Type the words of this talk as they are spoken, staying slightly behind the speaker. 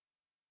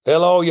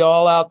Hello,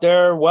 y'all out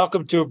there.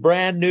 Welcome to a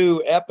brand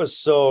new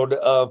episode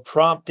of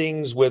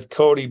Promptings with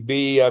Kody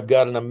B. I've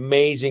got an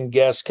amazing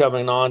guest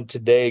coming on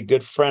today, a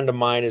good friend of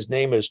mine. His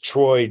name is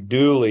Troy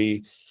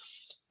Dooley.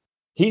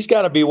 He's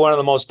got to be one of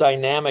the most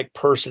dynamic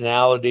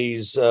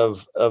personalities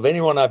of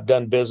anyone I've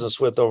done business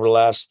with over the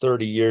last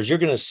 30 years. You're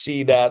going to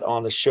see that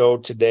on the show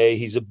today.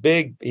 He's a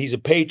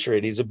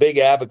patriot. He's a big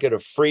advocate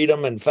of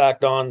freedom. In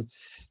fact, in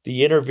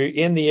the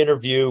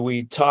interview,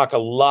 we talk a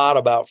lot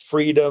about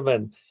freedom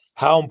and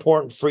how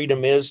important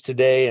freedom is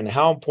today and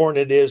how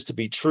important it is to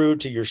be true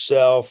to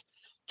yourself.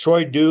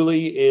 Troy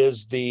Dooley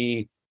is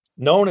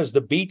known as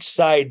the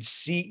Beachside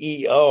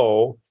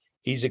CEO.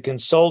 He's a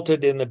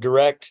consultant in the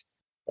direct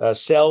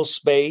sales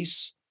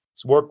space.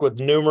 He's worked with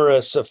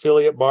numerous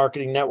affiliate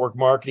marketing, network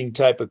marketing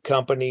type of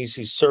companies.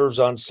 He serves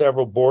on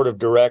several board of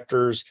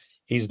directors.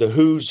 He's the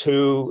who's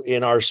who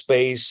in our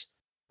space,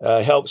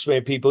 helps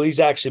many people. He's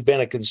actually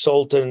been a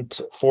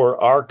consultant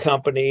for our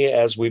company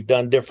as we've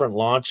done different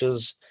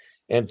launches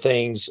and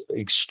things,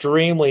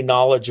 extremely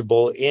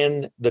knowledgeable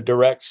in the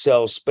direct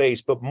sales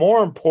space. But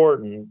more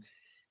important,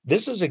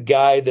 this is a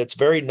guy that's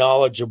very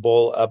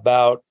knowledgeable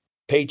about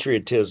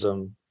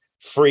patriotism,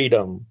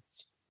 freedom.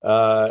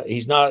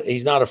 He's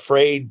not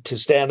afraid to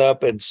stand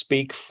up and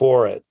speak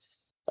for it.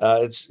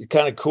 It's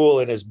kind of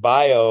cool in his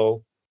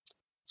bio.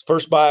 It's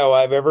first bio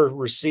I've ever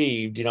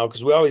received,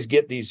 because we always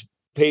get these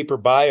paper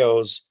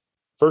bios.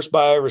 First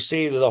bio I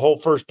received, the whole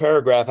first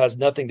paragraph has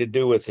nothing to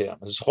do with him.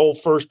 His whole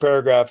first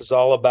paragraph is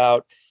all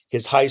about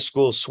his high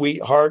school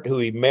sweetheart who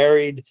he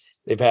married.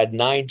 They've had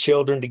 9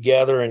 children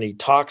together, and he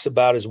talks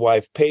about his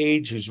wife,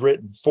 Paige, who's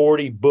written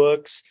 40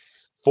 books.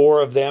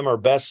 4 of them are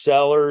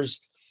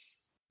bestsellers.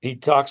 He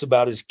talks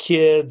about his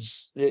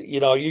kids.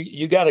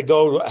 You got to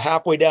go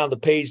halfway down the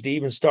page to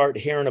even start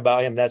hearing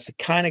about him. That's the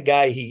kind of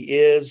guy he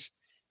is,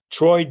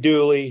 Troy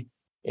Dooley.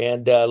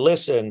 And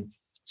listen,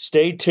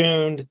 stay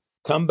tuned.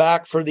 Come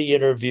back for the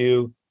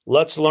interview.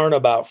 Let's learn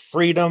about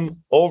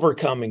freedom,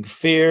 overcoming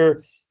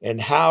fear,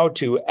 and how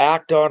to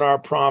act on our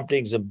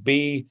promptings and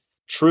be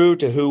true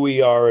to who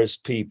we are as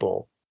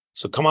people.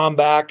 So come on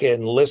back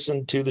and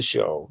listen to the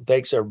show.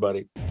 Thanks,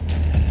 everybody.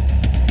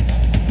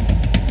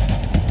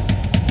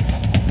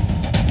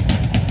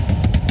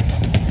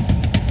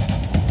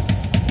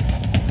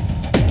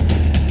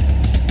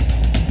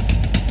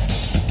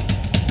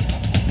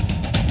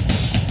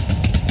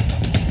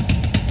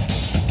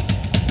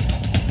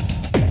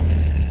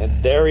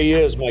 There he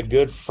is, my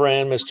good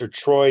friend, Mr.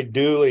 Troy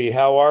Dooley.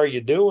 How are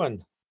you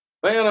doing?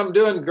 Man, I'm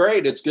doing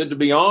great. It's good to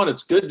be on.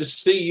 It's good to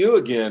see you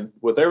again.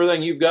 With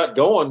everything you've got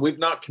going, we've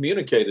not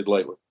communicated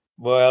lately.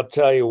 Well, I'll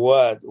tell you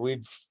what,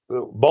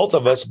 both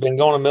of us been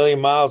going a million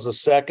miles a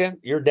second.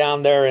 You're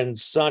down there in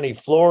sunny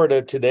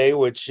Florida today,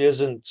 which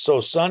isn't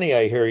so sunny,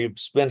 I hear.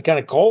 It's been kind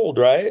of cold,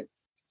 right?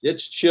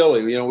 It's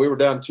chilly. We were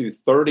down to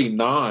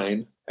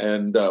 39,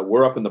 and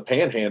we're up in the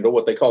Panhandle,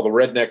 what they call the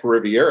Redneck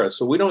Riviera.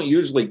 So we don't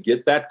usually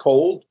get that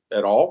cold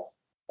at all.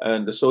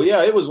 And so,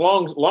 yeah, it was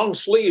long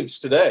sleeves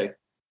today.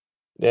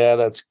 Yeah,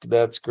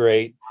 that's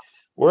great.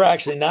 We're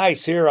actually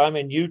nice here. I'm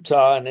in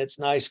Utah, and it's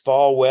nice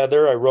fall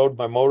weather. I rode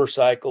my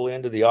motorcycle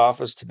into the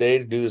office today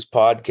to do this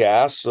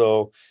podcast.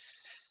 So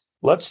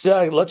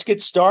let's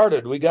get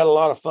started. We got a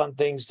lot of fun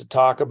things to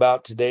talk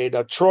about today.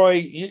 Now,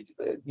 Troy,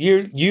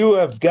 you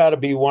have got to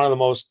be one of the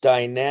most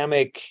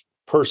dynamic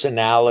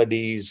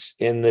personalities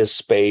in this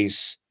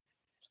space.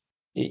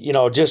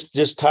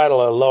 Just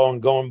title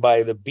alone, going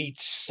by the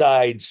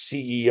Beachside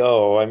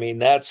CEO. I mean,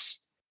 that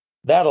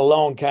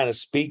alone kind of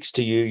speaks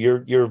to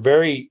you. You're a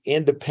very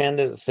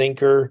independent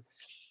thinker.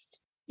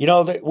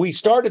 That we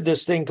started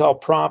this thing called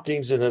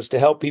Promptings, and it's to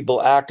help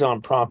people act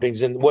on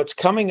promptings. And what's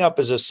coming up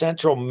as a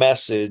central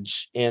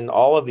message in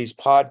all of these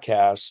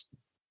podcasts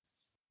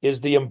is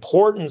the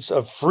importance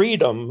of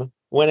freedom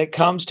when it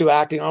comes to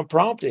acting on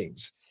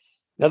promptings.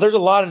 Now, there's a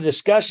lot of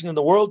discussion in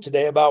the world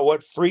today about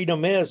what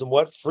freedom is and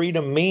what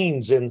freedom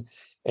means. And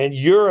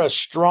you're a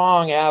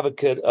strong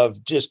advocate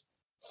of just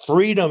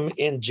freedom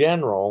in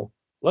general.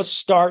 Let's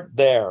start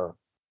there.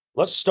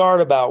 Let's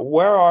start about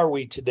where are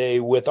we today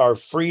with our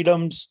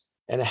freedoms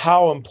and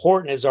how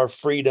important is our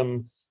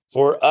freedom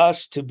for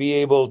us to be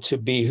able to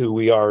be who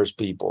we are as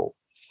people?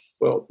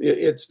 Well,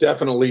 it's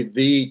definitely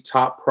the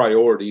top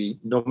priority,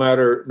 no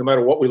matter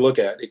what we look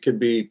at. It can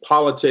be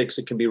politics,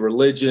 it can be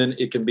religion,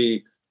 it can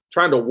be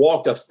trying to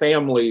walk a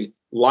family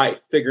life,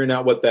 figuring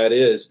out what that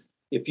is.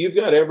 If you've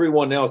got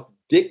everyone else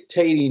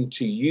dictating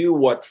to you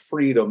what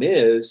freedom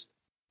is,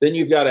 then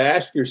you've got to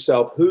ask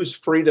yourself, whose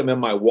freedom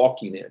am I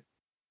walking in?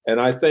 And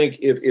I think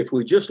if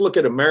we just look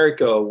at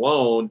America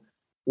alone,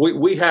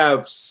 we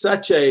have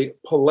such a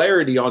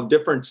polarity on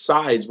different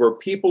sides where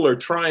people are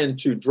trying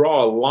to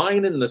draw a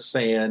line in the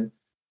sand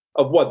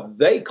of what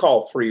they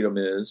call freedom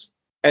is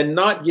and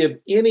not give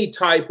any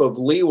type of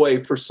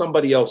leeway for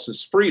somebody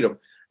else's freedom.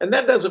 And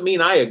that doesn't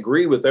mean I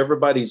agree with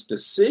everybody's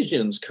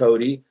decisions,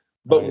 Kody,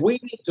 but right. We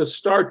need to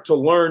start to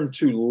learn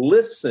to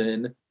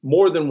listen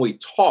more than we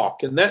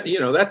talk. And that,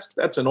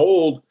 that's an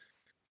old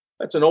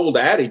That's an old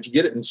adage. You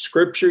get it in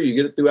scripture, you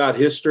get it throughout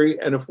history.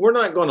 And if we're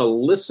not going to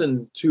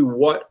listen to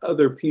what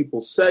other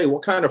people say,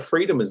 what kind of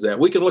freedom is that?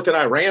 We can look at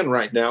Iran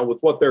right now with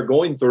what they're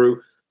going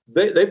through.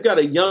 They've got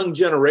a young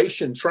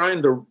generation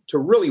trying to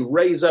really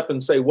raise up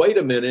and say, wait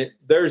a minute,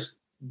 this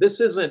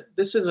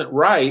isn't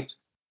right.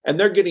 And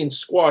they're getting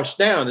squashed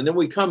down. And then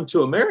we come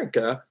to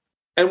America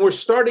and we're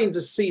starting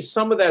to see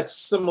some of that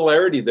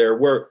similarity there,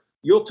 where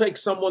you'll take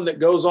someone that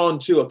goes on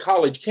to a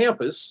college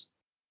campus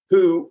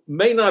who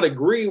may not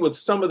agree with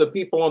some of the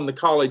people on the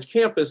college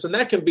campus. And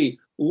that can be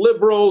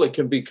liberal, it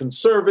can be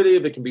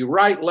conservative, it can be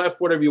right,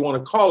 left, whatever you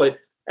want to call it.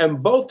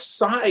 And both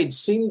sides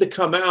seem to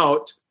come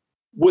out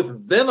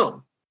with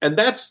venom. And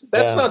that's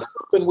not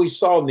something we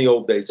saw in the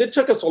old days. It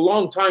took us a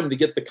long time to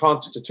get the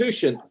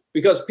Constitution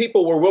because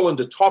people were willing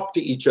to talk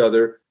to each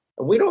other.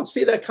 And we don't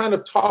see that kind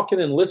of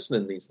talking and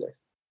listening these days.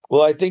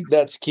 Well, I think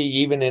that's key,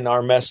 even in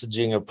our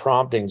messaging of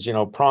promptings. You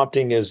know,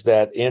 prompting is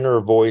that inner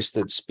voice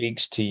that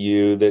speaks to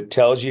you, that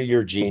tells you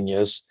you're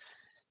genius,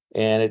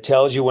 and it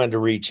tells you when to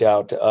reach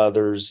out to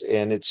others.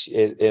 And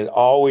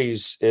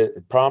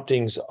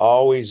promptings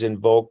always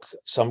invoke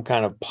some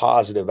kind of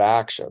positive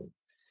action.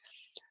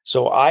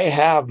 So I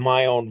have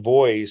my own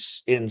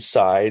voice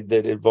inside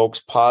that evokes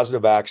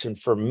positive action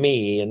for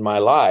me in my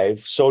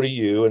life. So do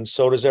you, and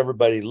so does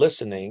everybody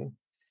listening.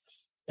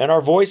 And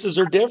our voices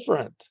are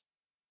different.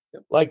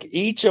 Like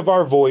each of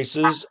our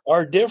voices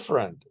are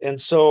different.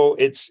 And so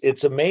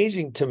it's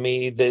amazing to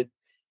me that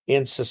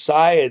in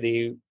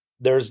society,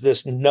 there's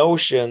this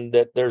notion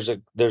that there's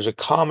a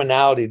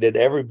commonality that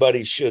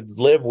everybody should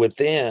live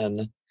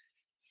within,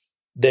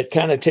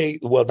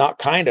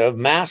 that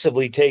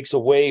massively takes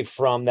away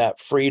from that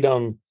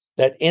freedom,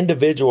 that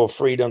individual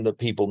freedom that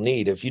people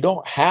need. If you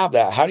don't have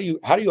that, how do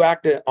you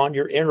act on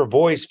your inner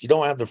voice if you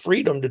don't have the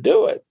freedom to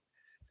do it?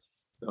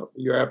 No,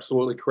 you're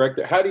absolutely correct.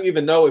 How do you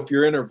even know if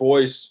your inner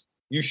voice,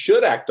 you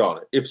should act on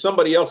it? If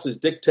somebody else is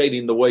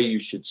dictating the way you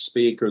should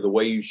speak or the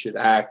way you should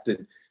act.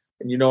 And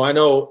I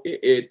know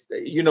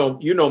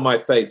my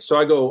faith. So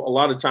a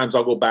lot of times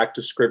I'll go back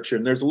to scripture,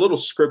 and there's a little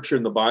scripture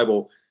in the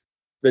Bible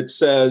that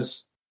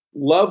says,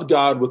 love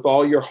God with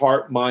all your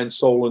heart, mind,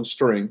 soul, and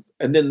strength.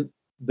 And then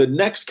the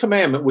next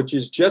commandment, which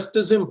is just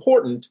as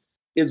important,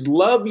 is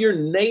love your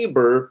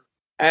neighbor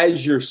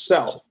as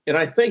yourself. And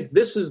I think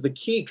this is the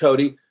key,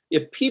 Kody.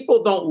 If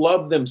people don't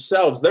love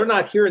themselves, they're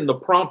not hearing the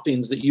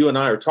promptings that you and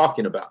I are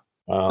talking about.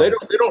 They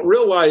don't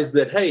realize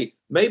that, hey,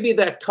 maybe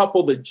that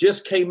couple that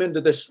just came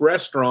into this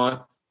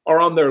restaurant are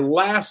on their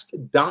last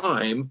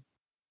dime,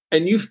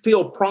 and you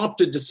feel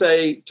prompted to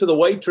say to the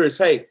waitress,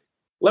 hey,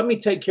 let me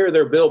take care of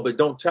their bill, but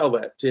don't tell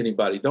that to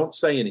anybody. Don't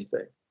say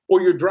anything.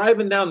 Or you're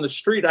driving down the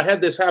street. I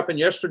had this happen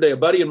yesterday. A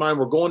buddy of mine,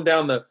 were going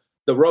down the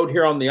road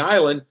here on the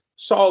island,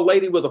 saw a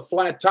lady with a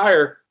flat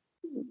tire.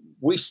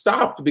 We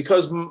stopped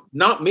because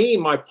not me,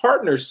 my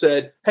partner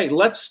said, hey,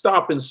 let's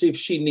stop and see if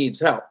she needs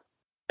help.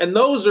 And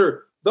those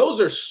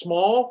are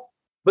small,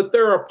 but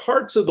there are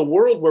parts of the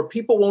world where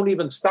people won't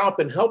even stop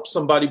and help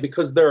somebody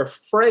because they're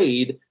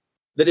afraid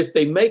that if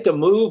they make a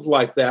move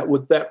like that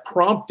with that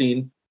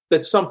prompting,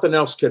 that something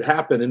else could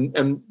happen.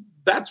 And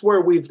that's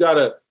where we've got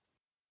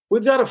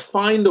to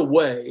find a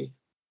way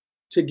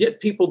to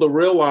get people to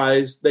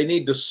realize they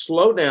need to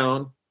slow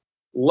down,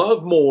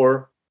 love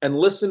more, and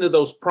listen to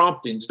those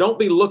promptings. Don't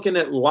be looking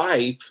at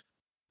life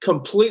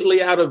completely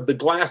out of the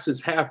glass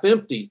is half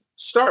empty.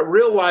 Start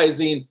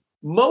realizing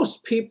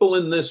most people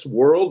in this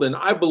world, and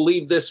I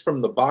believe this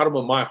from the bottom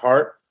of my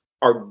heart,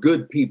 are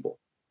good people.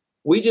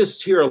 We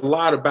just hear a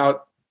lot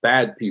about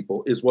bad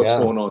people is what's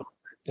going on.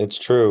 It's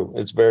true.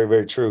 It's very,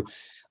 very true.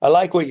 I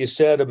like what you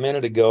said a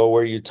minute ago,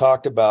 where you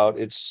talked about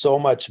it's so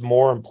much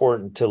more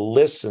important to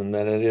listen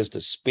than it is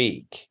to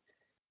speak.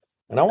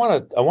 And I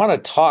want to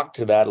talk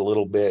to that a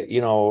little bit,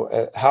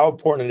 how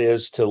important it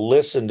is to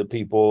listen to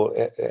people,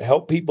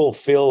 help people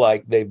feel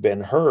like they've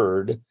been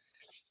heard,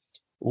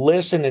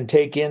 listen and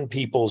take in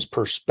people's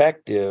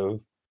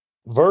perspective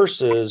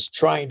versus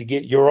trying to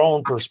get your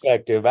own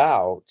perspective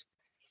out.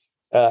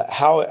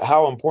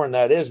 How important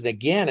that is. And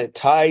again, it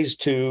ties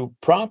to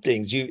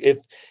promptings.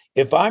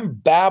 If I'm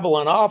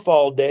babbling off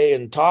all day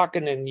and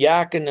talking and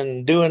yakking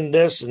and doing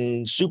this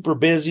and super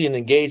busy and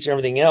engaged in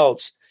everything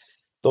else,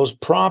 those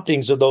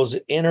promptings or those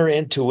inner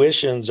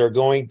intuitions are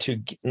going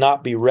to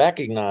not be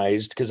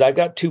recognized because I've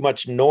got too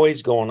much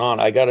noise going on.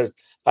 I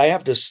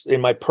have to,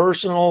 in my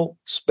personal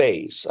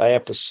space, I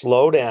have to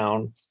slow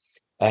down.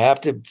 I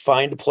have to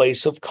find a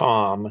place of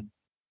calm,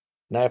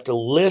 and I have to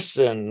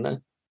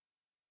listen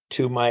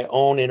to my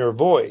own inner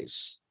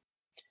voice.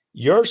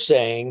 You're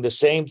saying the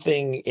same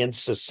thing in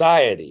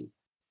society.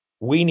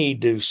 We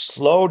need to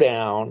slow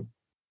down,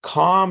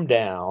 calm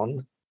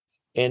down,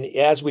 and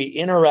as we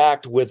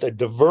interact with a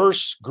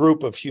diverse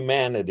group of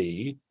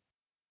humanity,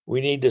 we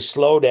need to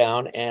slow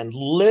down and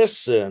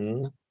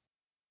listen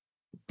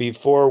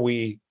before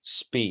we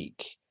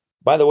speak.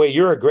 By the way,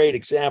 you're a great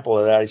example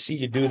of that. I see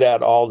you do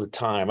that all the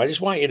time. I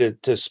just want you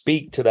to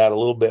speak to that a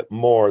little bit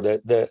more.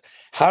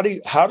 How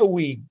do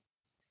we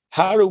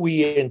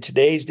in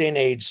today's day and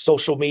age,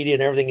 social media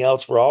and everything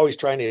else, we're always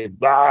trying to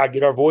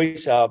get our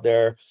voice out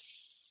there.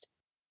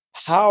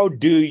 how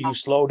do you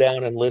slow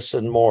down and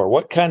listen more?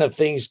 What kind of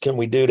things can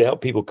we do to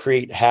help people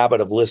create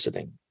habit of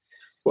listening?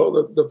 Well,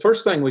 the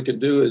first thing we can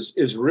do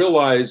is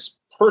realize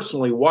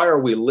personally, why are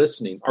we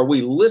listening? Are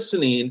we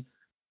listening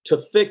to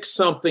fix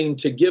something,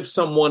 to give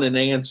someone an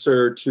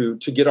answer, to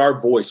get our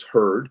voice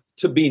heard,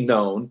 to be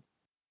known?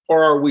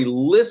 Or are we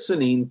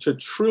listening to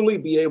truly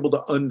be able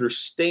to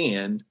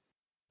understand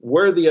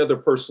where the other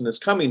person is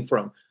coming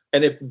from?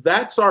 And if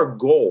that's our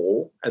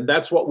goal, and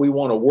that's what we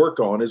want to work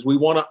on, is we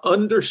want to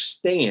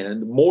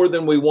understand more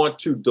than we want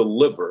to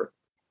deliver,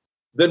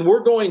 then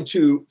we're going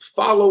to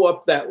follow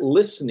up that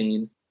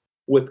listening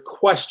with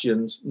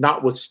questions,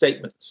 not with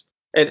statements.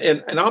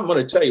 And I'm going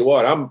to tell you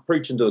what, I'm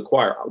preaching to the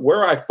choir.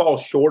 Where I fall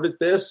short at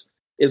this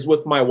is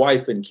with my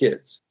wife and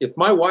kids. If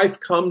my wife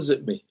comes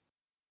at me,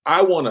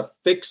 I want to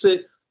fix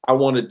it. I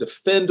want to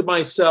defend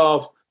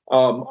myself.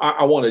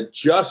 I want to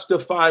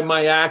justify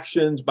my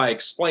actions by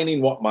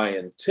explaining what my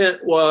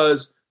intent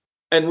was.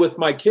 And with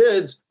my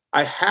kids,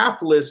 I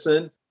half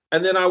listen,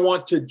 and then I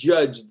want to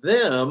judge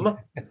them,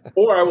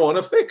 or I want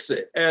to fix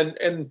it. And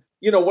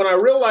when I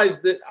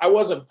realized that I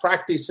wasn't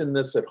practicing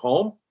this at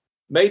home,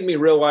 made me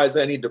realize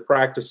I need to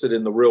practice it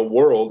in the real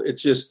world.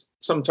 It's just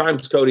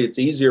sometimes, Kody, it's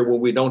easier when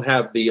we don't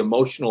have the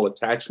emotional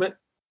attachment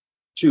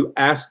to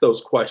ask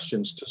those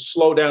questions, to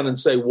slow down and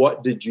say,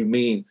 what did you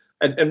mean?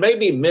 And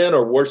maybe men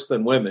are worse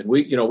than women.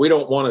 We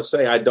don't want to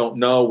say, I don't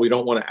know. We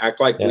don't want to act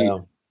like we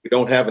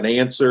don't have an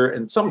answer.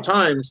 And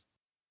sometimes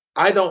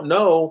I don't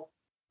know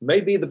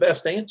may be the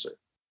best answer.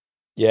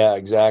 Yeah,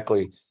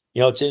 exactly.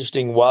 It's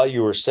interesting. While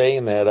you were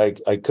saying that,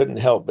 I couldn't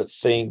help but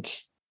think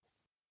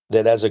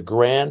that as a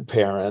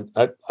grandparent,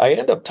 I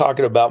end up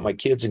talking about my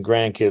kids and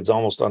grandkids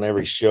almost on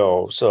every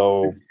show.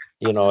 So,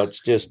 it's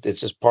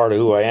just part of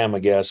who I am, I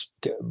guess.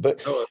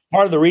 But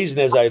part of the reason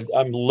is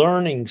I'm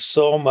learning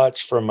so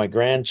much from my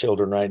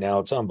grandchildren right now.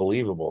 It's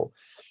unbelievable.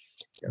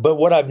 Yeah. But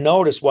what I've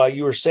noticed while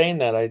you were saying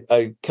that,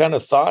 I kind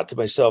of thought to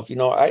myself,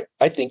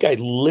 I think I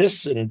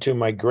listen to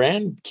my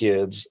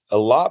grandkids a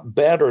lot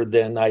better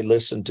than I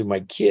listen to my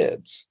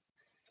kids.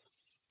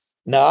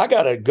 Now I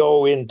got to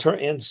go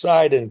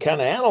inside and kind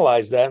of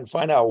analyze that and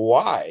find out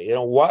why.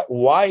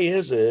 Why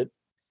is it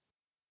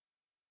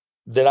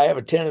that I have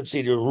a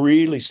tendency to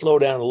really slow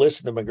down and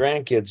listen to my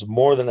grandkids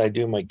more than I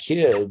do my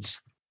kids?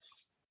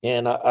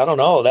 And I don't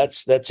know.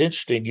 That's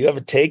interesting. Do you have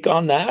a take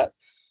on that?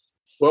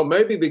 Well,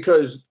 maybe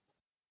because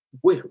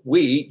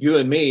we, you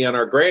and me, and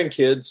our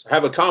grandkids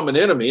have a common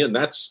enemy, and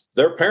that's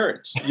their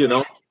parents. I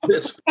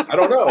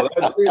don't know.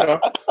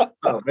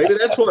 Maybe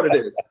that's what it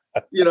is.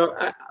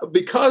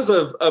 Because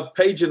of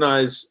Paige and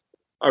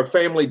our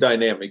family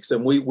dynamics,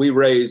 and we've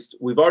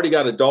already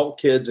got adult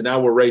kids, and now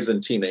we're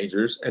raising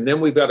teenagers, and then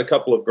we've got a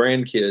couple of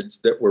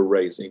grandkids that we're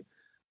raising.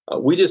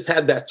 We just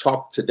had that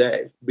talk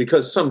today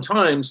because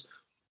sometimes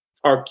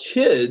our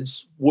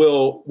kids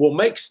will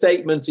make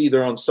statements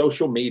either on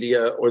social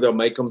media or they'll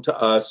make them to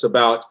us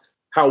about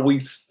how we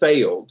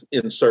failed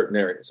in certain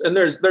areas. And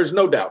there's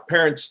no doubt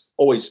parents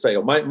always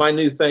fail. My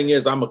new thing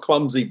is I'm a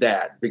clumsy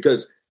dad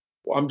because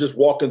I'm just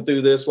walking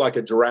through this like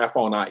a giraffe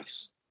on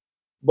ice.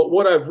 But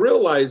what I've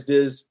realized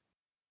is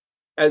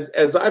as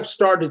I've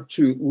started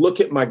to look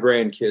at my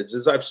grandkids,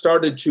 as I've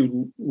started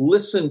to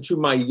listen to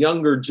my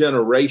younger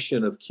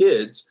generation of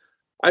kids,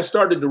 I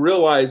started to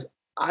realize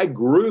I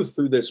grew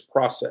through this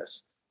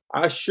process.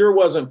 I sure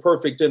wasn't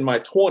perfect in my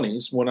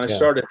 20s when I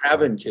started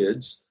having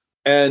kids.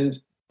 And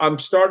I'm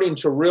starting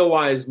to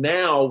realize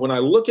now when I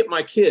look at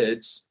my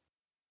kids,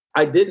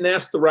 I didn't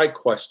ask the right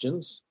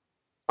questions.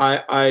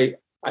 I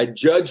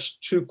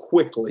judged too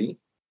quickly.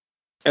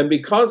 And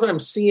because I'm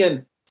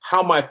seeing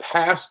how my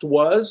past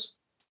was,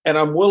 and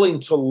I'm willing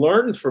to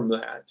learn from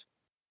that,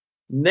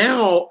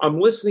 now I'm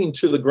listening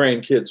to the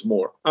grandkids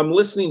more. I'm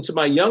listening to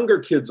my younger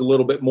kids a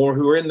little bit more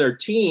who are in their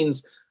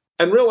teens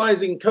and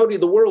realizing, Kody,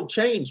 the world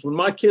changed. When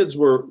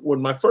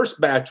my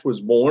first batch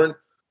was born,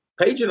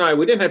 Paige and I,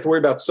 we didn't have to worry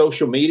about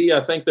social media.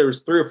 I think there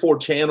was 3 or 4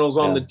 channels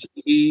on the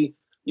TV.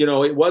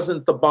 It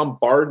wasn't the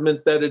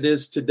bombardment that it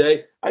is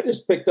today. I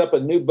just picked up a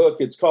new book.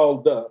 It's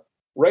called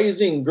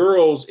Raising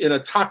Girls in a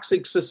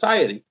Toxic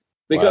Society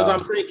because I'm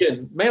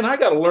thinking, man, I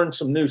got to learn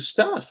some new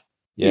stuff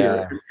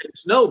here.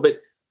 No, but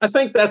I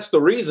think that's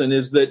the reason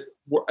is that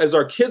as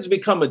our kids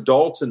become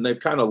adults and they've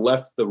kind of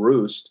left the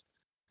roost,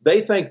 they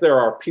think they're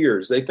our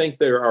peers. They think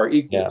they're our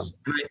equals.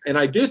 Yeah. And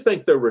I do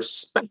think they're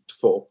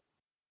respectful,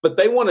 but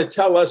they want to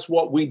tell us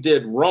what we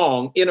did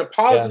wrong in a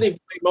positive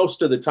way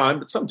most of the time,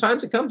 but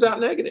sometimes it comes out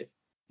negative.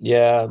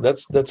 Yeah,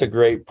 that's a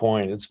great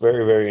point. It's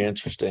very, very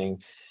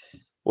interesting.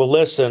 Well,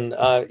 listen,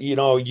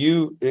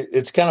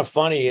 it's kind of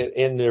funny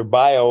in their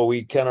bio.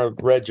 We kind of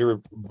read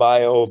your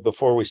bio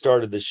before we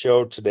started the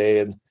show today.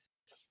 And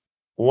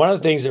one of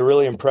the things that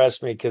really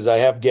impressed me, because I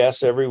have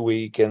guests every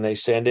week and they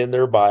send in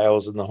their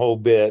bios and the whole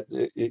bit.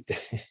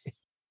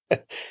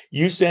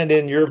 You send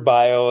in your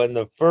bio and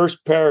the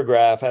first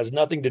paragraph has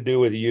nothing to do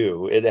with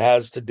you. It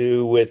has to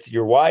do with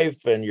your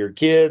wife and your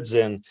kids.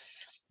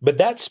 But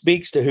that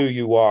speaks to who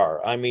you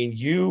are. I mean,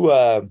 you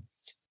are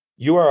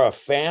a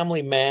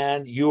family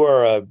man. You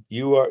are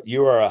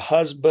a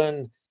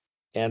husband.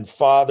 and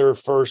father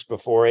first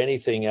before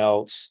anything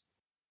else.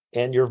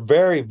 And you're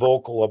very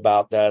vocal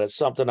about that. It's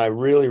something I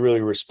really,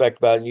 really respect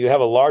about it. And you have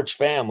a large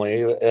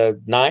family,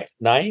 nine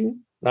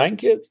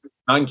kids?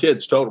 9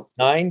 kids total.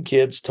 9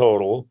 kids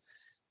total.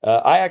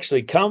 I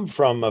actually come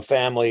from a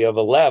family of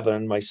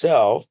 11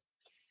 myself.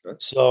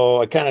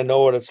 So I kind of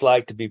know what it's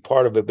like to be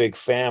part of a big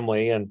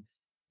family. And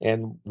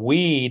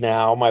we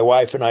now, my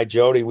wife and I,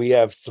 Jody, we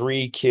have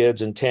 3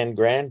 kids and 10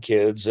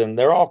 grandkids, and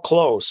they're all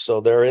close. So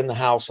they're in the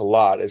house a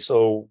lot. And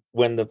so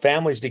when the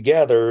family's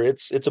together,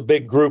 it's a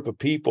big group of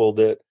people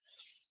that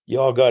you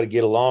all got to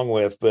get along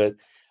with. But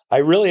I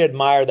really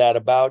admire that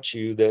about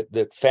you,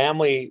 that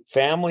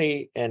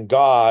family and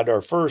God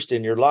are first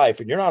in your life,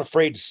 and you're not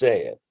afraid to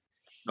say it.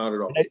 Not at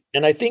all.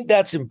 And I think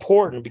that's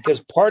important, because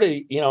part of,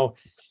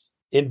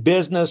 in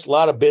business, a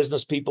lot of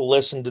business people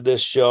listen to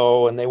this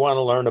show and they want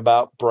to learn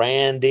about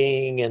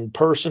branding and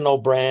personal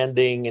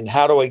branding and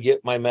how do I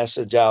get my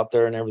message out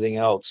there and everything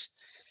else.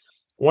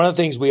 One of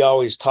the things we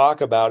always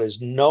talk about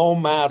is no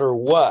matter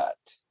what,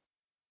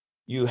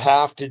 you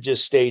have to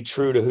just stay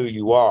true to who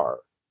you are.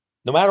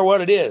 No matter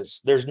what it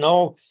is, there's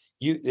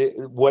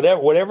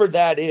whatever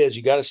that is,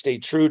 you got to stay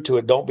true to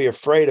it. Don't be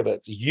afraid of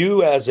it.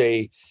 You, as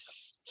a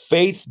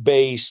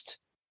faith-based,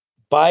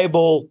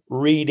 Bible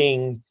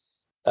reading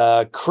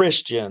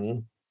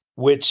Christian,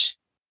 which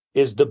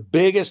is the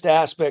biggest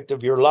aspect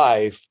of your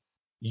life,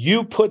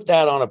 you put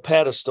that on a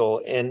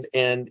pedestal, and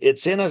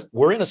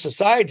we're in a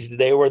society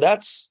today where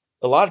that's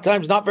a lot of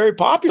times not very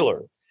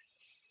popular.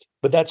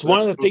 But that's one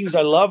of the things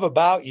I love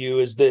about you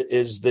is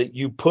that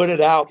you put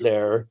it out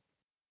there.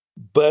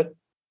 But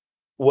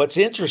what's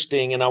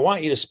interesting, and I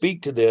want you to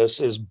speak to this,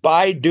 is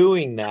by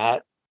doing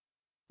that,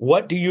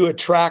 what do you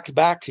attract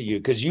back to you?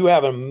 Because you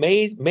have an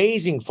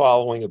amazing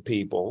following of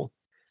people.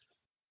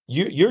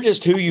 You're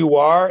just who you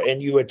are,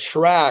 and you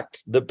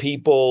attract the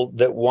people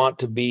that want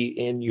to be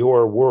in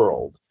your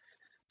world.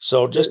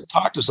 So just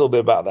talk to us a little bit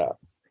about that.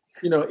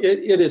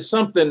 It is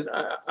something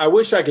I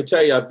wish I could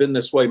tell you I've been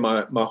this way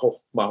my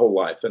whole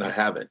life, and I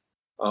haven't.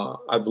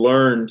 I've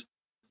learned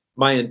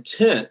my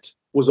intent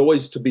was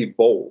always to be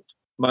bold.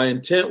 My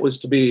intent was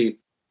to be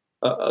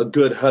a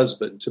good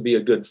husband, to be a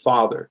good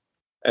father.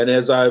 And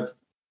as I've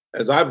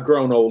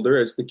grown older,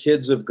 as the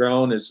kids have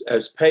grown,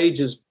 as Paige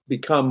has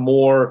become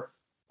more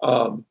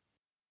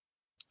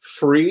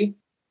free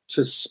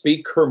to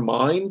speak her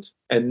mind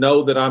and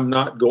know that I'm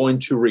not going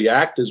to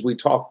react, as we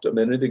talked a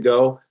minute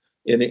ago,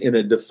 in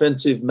a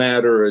defensive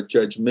manner, a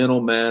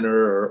judgmental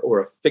manner,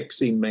 or a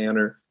fixing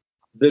manner,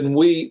 then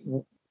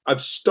I've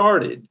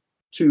started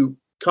to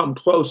come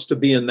close to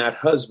being that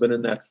husband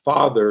and that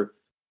father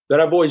that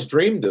I've always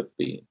dreamed of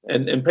being.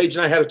 And Paige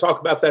and I had to talk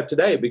about that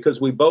today, because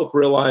we both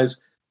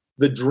realized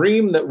the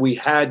dream that we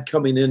had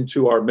coming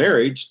into our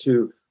marriage,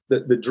 to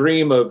the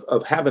dream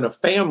of having a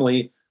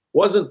family,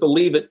 wasn't the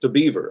leave it to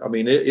Beaver. I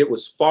mean, it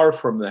was far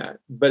from that.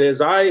 But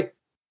as I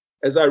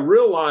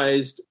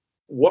realized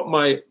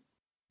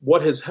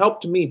what has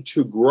helped me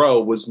to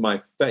grow was my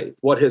faith.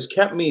 What has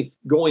kept me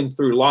going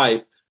through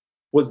life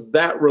was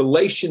that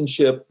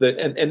relationship that,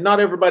 and not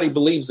everybody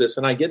believes this,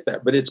 and I get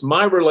that, but it's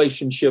my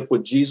relationship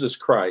with Jesus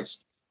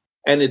Christ.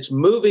 And it's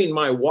moving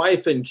my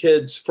wife and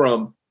kids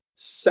from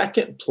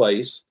second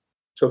place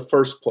to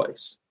first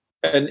place.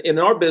 And in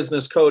our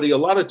business, Kody, a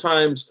lot of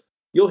times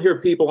you'll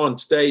hear people on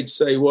stage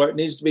say, well, it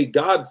needs to be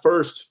God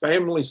first,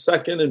 family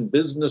second, and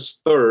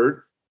business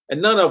third.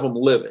 And none of them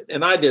live it.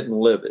 And I didn't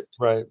live it.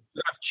 Right.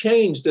 I've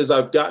changed as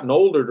I've gotten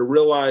older to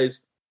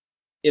realize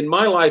in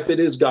my life, it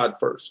is God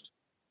first.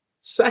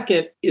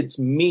 Second, it's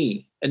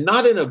me, and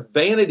not in a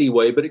vanity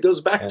way, but it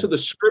goes back to the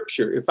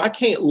scripture. If I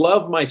can't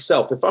love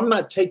myself, if I'm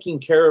not taking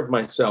care of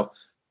myself,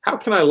 how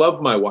can I love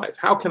my wife?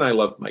 How can I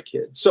love my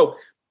kids? So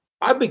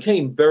I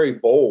became very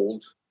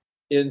bold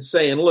in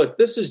saying, look,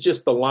 this is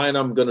just the line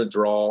I'm going to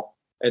draw.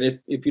 And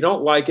if you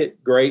don't like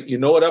it, great. You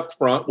know it up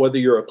front, whether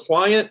you're a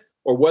client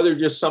or whether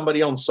just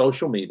somebody on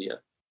social media.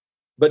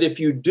 But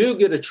if you do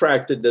get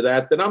attracted to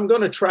that, then I'm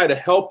going to try to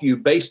help you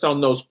based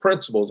on those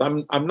principles.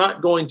 I'm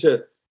not going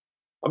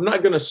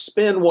to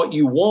spin what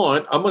you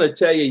want. I'm going to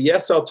tell you,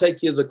 yes, I'll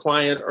take you as a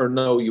client, or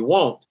no, you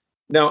won't.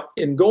 Now,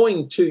 in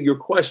going to your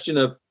question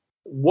of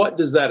what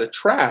does that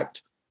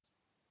attract,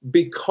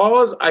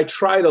 because I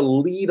try to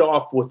lead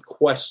off with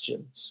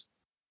questions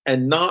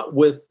and not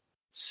with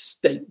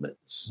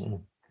statements,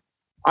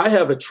 I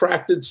have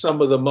attracted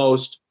some of the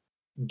most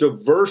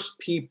diverse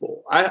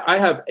people. I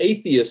have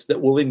atheists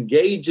that will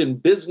engage in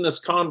business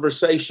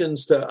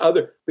conversations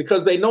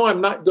because they know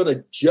I'm not going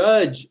to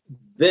judge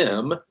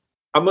them.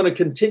 I'm going to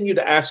continue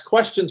to ask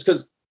questions,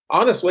 because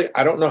honestly,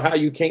 I don't know how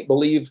you can't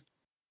believe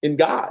in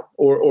God,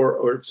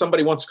 or if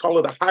somebody wants to call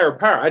it a higher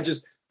power.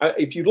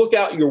 If you look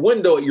out your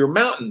window at your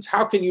mountains,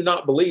 how can you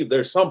not believe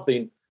there's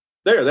something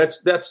there?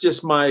 That's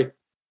just my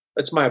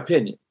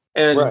opinion.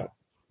 And right.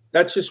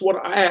 That's just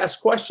what I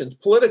ask questions.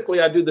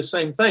 Politically, I do the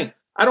same thing.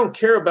 I don't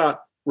care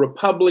about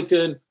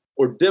Republican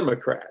or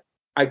Democrat.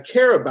 I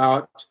care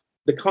about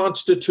the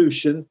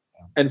Constitution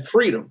and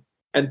freedom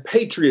and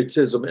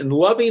patriotism and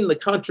loving the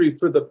country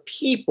for the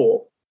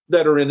people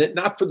that are in it,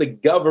 not for the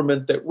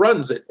government that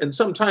runs it. And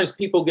sometimes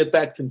people get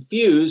that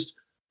confused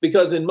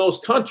because in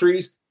most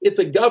countries, it's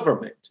a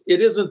government.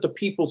 It isn't the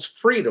people's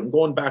freedom,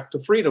 going back to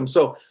freedom.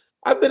 So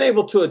I've been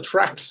able to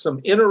attract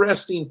some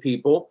interesting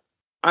people.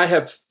 I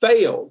have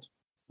failed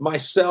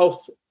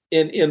myself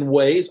in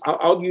ways.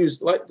 I'll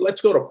use,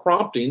 let's go to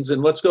Promptings,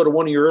 and let's go to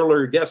one of your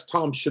earlier guests,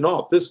 Tom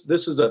Chenault. This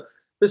is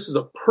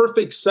a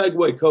perfect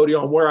segue,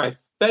 Kody, on where I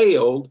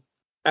failed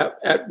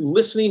at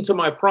listening to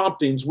my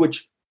promptings,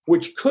 which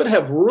could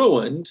have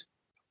ruined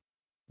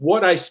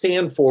what I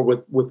stand for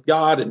with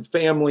God and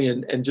family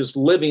and just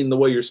living the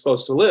way you're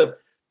supposed to live.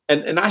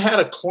 And I had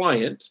a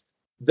client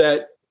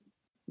that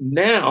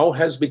now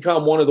has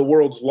become one of the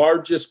world's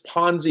largest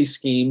Ponzi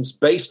schemes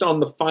based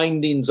on the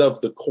findings of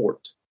the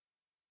court.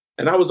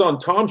 And I was on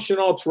Tom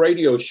Chenault's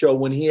radio show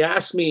when he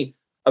asked me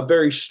a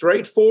very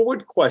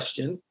straightforward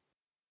question.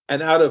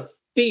 And out of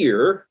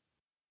fear,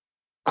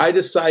 I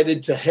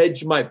decided to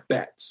hedge my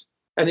bets.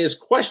 And his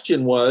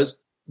question was,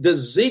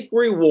 does Zeke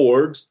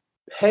Rewards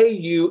pay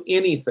you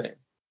anything?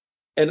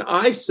 And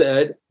I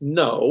said,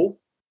 no,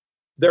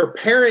 their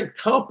parent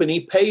company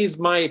pays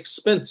my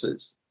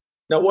expenses.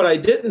 Now, what I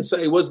didn't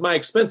say was my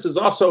expenses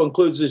also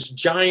includes this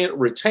giant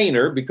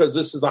retainer because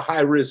this is a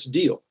high-risk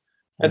deal.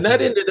 And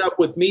that ended up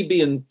with me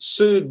being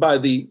sued by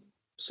the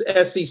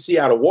SEC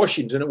out of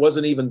Washington. It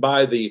wasn't even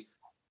by the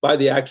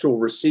actual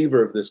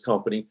receiver of this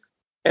company.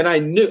 And I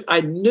knew,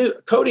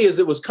 Kody, as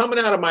it was coming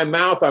out of my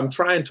mouth, I'm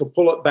trying to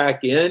pull it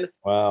back in.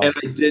 Wow. And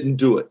I didn't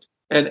do it.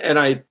 And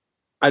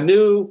I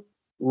knew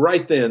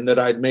right then that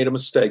I'd made a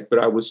mistake, but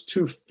I was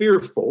too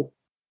fearful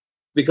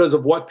because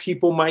of what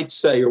people might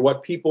say or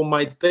what people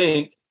might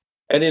think.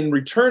 And in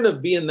return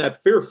of being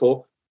that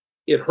fearful,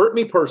 it hurt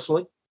me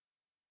personally.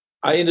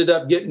 I ended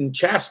up getting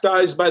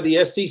chastised by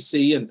the SEC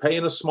and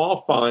paying a small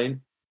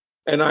fine.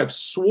 And I've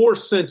swore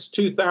since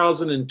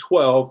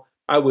 2012,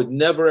 I would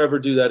never, ever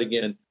do that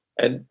again.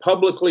 And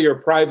publicly or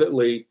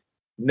privately,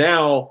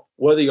 now,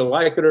 whether you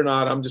like it or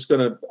not, I'm just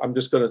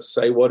gonna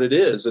say what it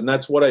is. And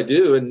that's what I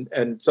do.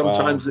 And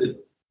sometimes It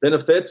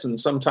benefits, and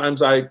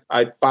sometimes I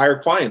fire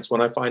clients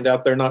when I find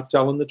out they're not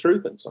telling the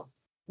truth in something.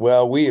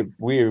 Well, we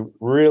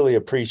really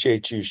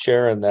appreciate you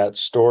sharing that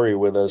story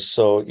with us.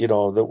 So,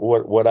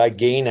 what I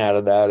gain out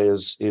of that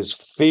is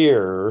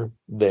fear.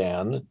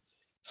 Then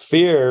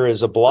fear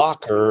is a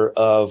blocker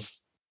of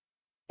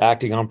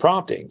acting on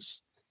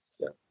promptings.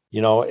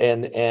 Yeah.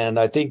 And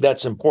I think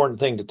that's an important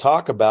thing to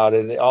talk about.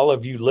 And all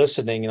of you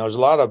listening, there's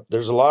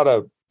a lot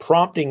of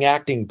prompting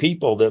acting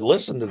people that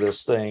listen to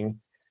this thing.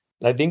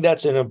 And I think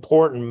that's an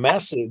important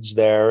message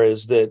there,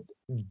 is that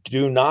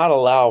do not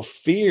allow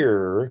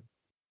fear.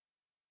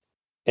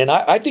 And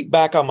I think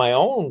back on my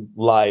own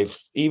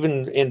life,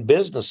 even in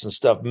business and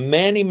stuff,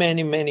 many,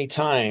 many, many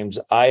times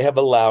I have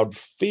allowed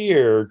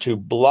fear to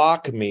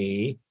block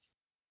me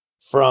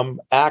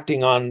from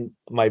acting on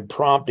my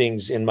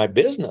promptings in my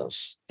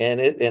business. And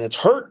it's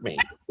hurt me.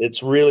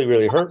 It's really,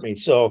 really hurt me.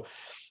 So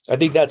I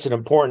think that's an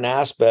important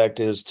aspect,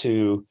 is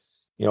to,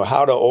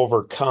 how to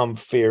overcome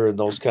fear and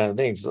those kind of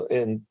things.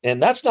 And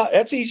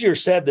that's easier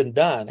said than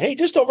done. Hey,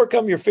 just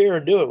overcome your fear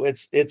and do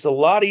it. It's a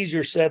lot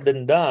easier said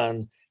than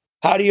done.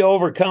 How do you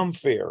overcome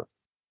fear?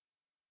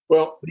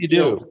 Well, what do you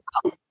do?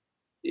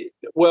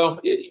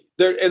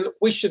 And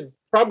we should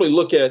probably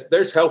look at,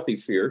 there's healthy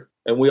fear,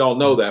 and we all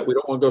know that. We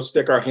don't want to go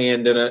stick our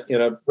hand in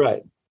a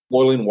right.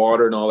 boiling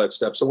water and all that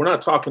stuff. So we're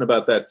not talking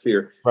about that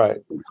fear. Right.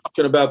 We're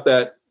talking about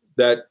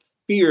that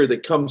fear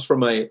that comes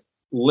from a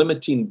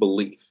limiting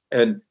belief.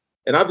 And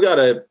I've got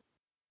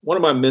one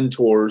of my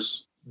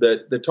mentors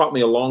that taught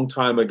me a long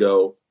time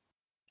ago,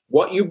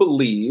 what you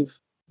believe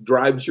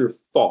drives your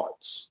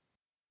thoughts.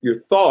 Your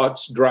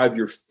thoughts drive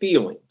your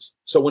feelings.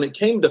 So when it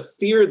came to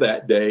fear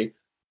that day,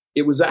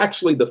 it was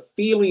actually the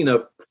feeling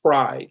of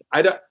pride.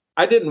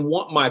 I didn't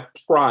want my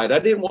pride. I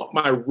didn't want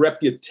my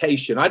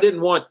reputation. I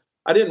didn't want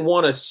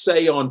to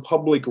say on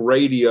public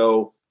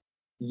radio,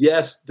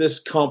 yes, this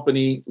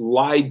company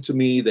lied to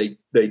me. They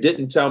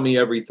didn't tell me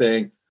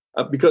everything,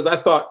 because I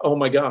thought, oh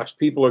my gosh,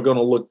 people are going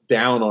to look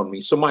down on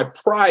me. So my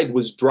pride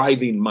was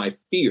driving my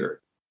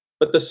fear.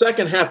 But the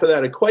second half of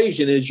that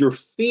equation is your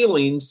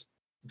feelings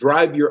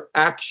drive your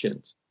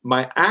actions.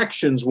 My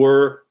actions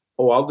were,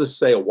 I'll just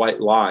say a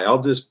white lie.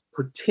 I'll just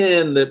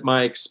pretend that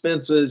my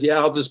expenses,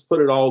 I'll just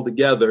put it all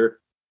together,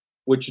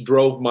 which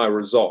drove my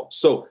results.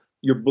 So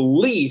your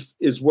belief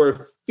is where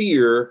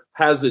fear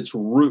has its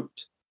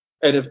root.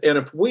 And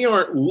if we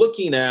aren't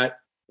looking at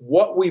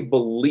what we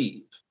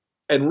believe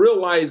and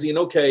realizing,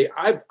 okay,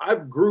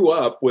 I've grew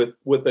up with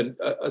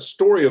a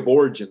story of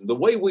origin, the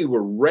way we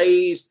were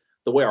raised,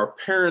 the way our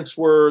parents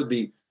were,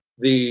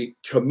 the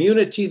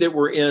community that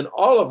we're in,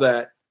 all of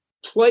that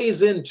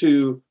plays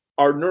into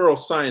our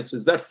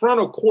neurosciences. That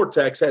frontal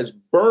cortex has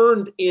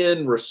burned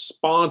in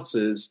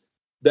responses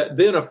that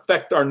then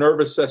affect our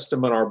nervous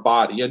system and our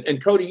body.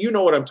 And Kody, you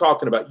know what I'm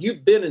talking about.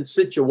 You've been in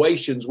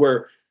situations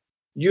where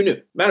you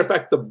knew. Matter of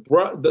fact,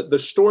 the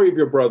story of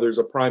your brother is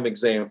a prime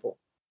example.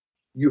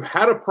 You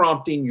had a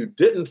prompting, you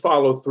didn't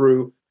follow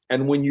through,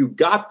 and when you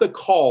got the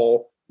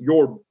call,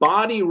 your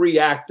body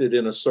reacted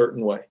in a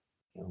certain way.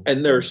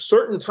 And there are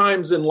certain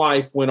times in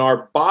life when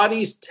our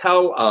bodies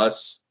tell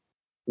us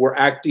we're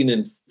acting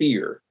in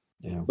fear.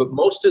 Yeah. But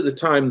most of the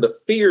time, the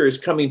fear is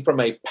coming from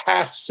a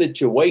past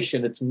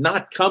situation. It's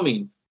not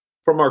coming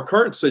from our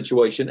current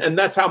situation. And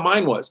that's how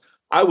mine was.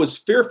 I was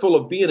fearful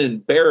of being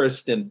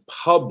embarrassed in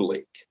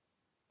public.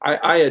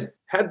 I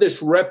had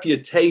this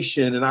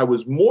reputation, and I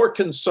was more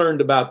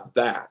concerned about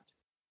that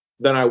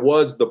than I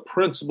was the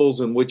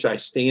principles in which I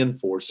stand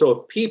for. So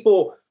if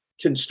people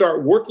can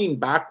start working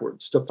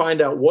backwards to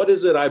find out what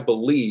is it I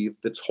believe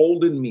that's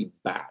holding me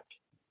back,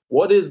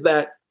 what is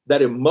that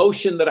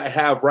emotion that I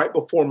have right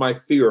before my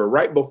fear or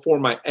right before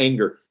my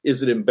anger?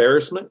 Is it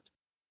embarrassment?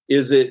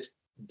 Is it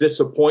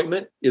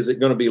disappointment? Is it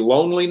going to be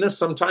loneliness?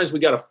 Sometimes we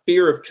got a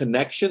fear of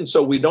connection,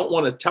 so we don't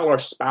want to tell our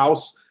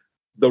spouse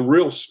the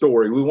real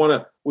story. We want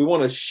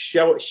to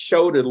show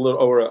it a little,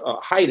 or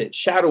hide it,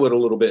 shadow it a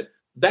little bit.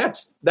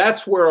 That's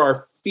where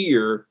our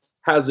fear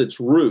has its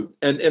root,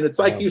 and it's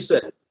like you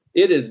said,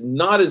 it is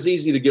not as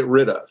easy to get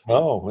rid of.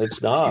 No,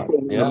 it's not.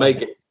 To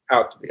make it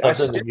out to be.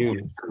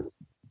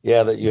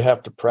 That you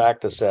have to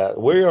practice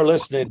at. We are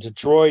listening to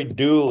Troy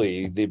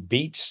Dooley, the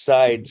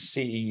Beachside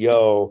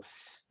CEO.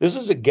 This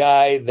is a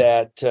guy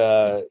that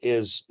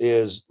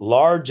is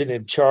large and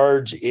in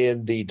charge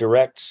in the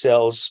direct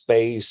sales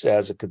space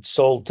as a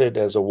consultant,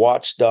 as a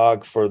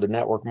watchdog for the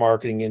network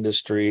marketing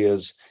industry,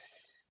 as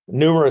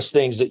numerous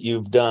things that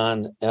you've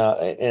done,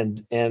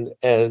 and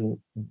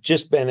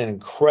just been an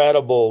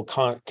incredible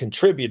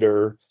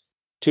contributor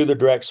to the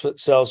direct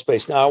sales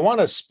space. Now, I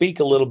want to speak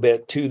a little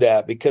bit to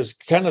that because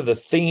kind of the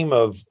theme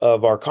of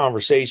our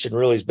conversation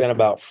really has been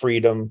about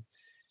freedom,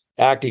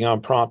 acting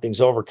on promptings,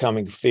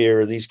 overcoming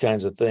fear, these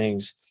kinds of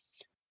things.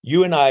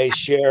 You and I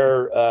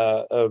share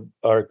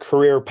our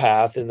career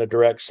path in the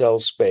direct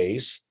sales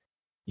space.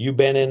 You've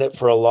been in it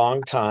for a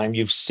long time.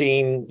 You've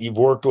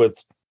worked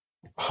with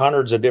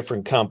hundreds of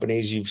different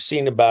companies. You've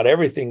seen about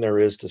everything there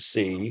is to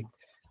see.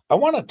 I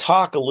want to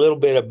talk a little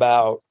bit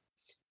about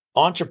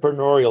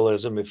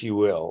entrepreneurialism, if you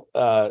will,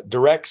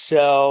 direct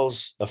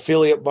sales,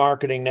 affiliate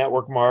marketing,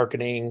 network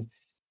marketing,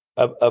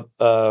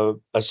 a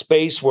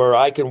space where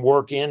I can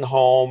work in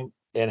home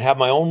and have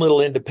my own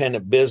little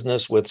independent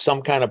business with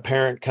some kind of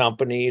parent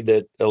company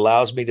that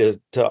allows me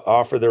to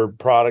offer their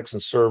products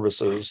and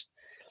services.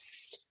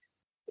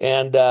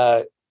 And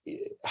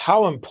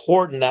how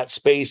important that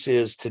space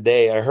is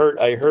today.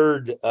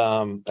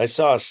 I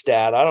saw a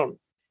stat.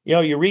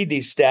 You read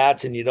these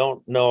stats and you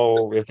don't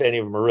know if any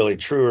of them are really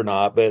true or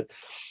not, but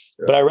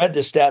I read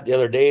this stat the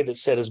other day that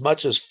said as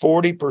much as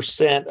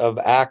 40% of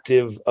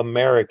active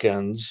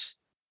Americans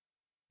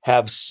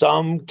have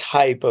some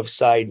type of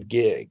side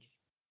gig.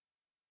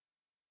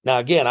 Now,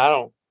 again,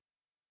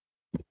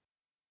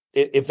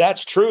 if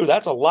that's true,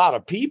 that's a lot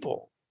of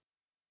people.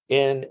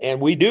 And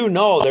we do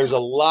know there's a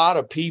lot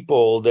of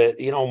people that,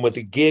 with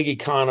the gig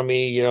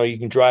economy, you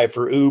can drive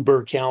for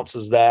Uber, counts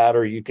as that,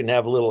 or you can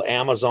have a little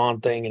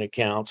Amazon thing and it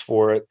counts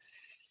for it.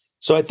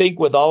 So I think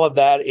with all of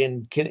that,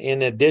 in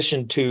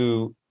addition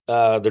to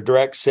the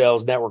direct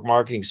sales network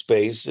marketing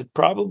space, it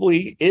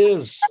probably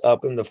is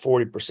up in the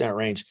 40%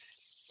 range.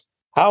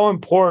 How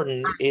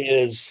important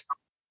is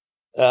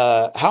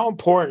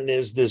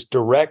this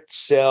direct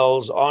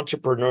sales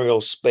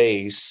entrepreneurial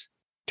space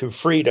to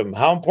freedom?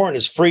 How important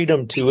is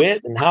freedom to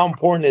it, and how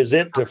important is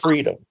it to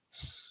freedom?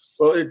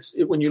 Well,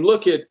 when you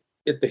look at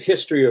the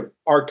history of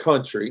our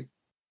country,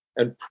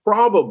 and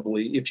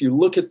probably if you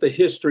look at the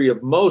history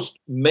of most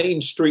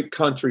Main Street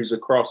countries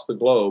across the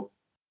globe,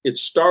 it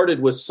started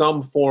with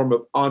some form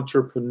of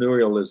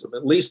entrepreneurialism.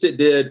 At least it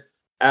did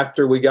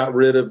after we got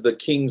rid of the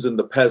kings and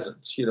the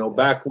peasants.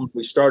 Back when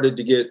we started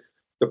to get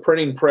the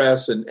printing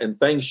press and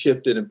things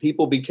shifted and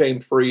people became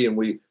free, and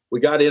we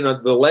got in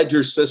the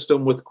ledger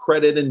system with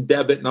credit and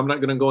debit, and I'm not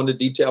going to go into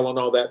detail on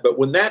all that. But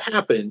when that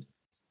happened,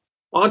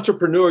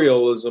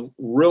 entrepreneurialism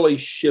really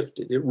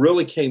shifted. It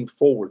really came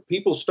forward.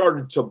 People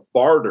started to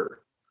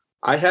barter.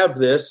 I have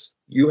this,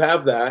 you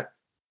have that.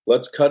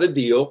 Let's cut a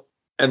deal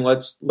and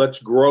let's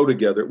grow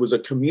together. It was a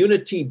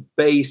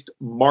community-based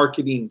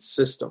marketing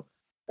system.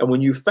 And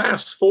when you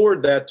fast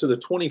forward that to the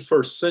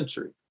 21st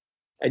century,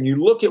 and you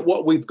look at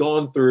what we've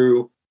gone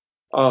through,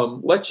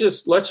 let's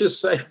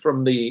just say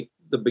from the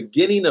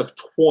beginning of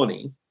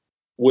 20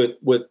 with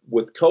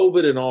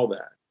COVID and all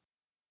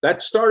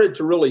that started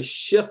to really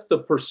shift the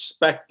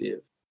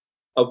perspective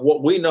of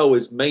what we know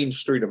as Main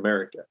Street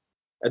America.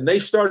 And they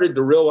started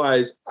to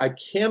realize I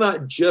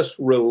cannot just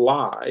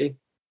rely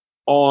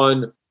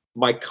on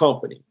my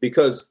company,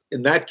 because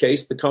in that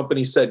case, the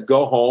company said,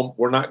 go home.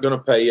 We're not going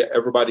to pay you.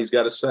 Everybody's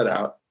got to set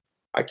out.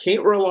 I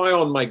can't rely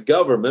on my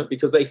government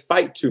because they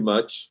fight too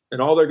much.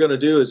 And all they're going to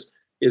do is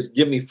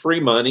give me free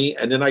money.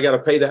 And then I got to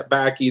pay that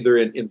back either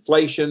in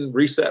inflation,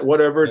 reset,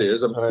 whatever it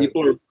is. I mean,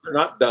 people are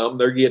not dumb.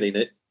 They're getting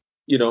it,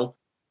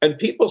 and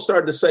people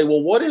started to say,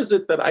 well, what is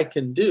it that I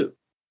can do?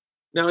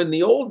 Now, in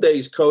the old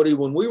days, Kody,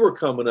 when we were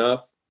coming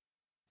up,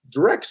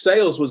 direct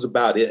sales was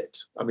about it.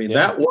 I mean,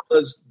 that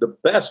was the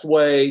best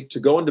way to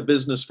go into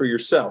business for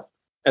yourself.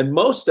 And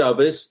most of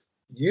us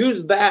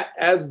use that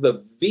as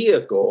the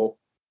vehicle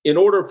in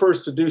order for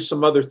us to do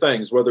some other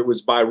things, whether it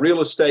was buy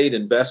real estate,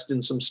 invest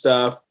in some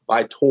stuff,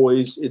 buy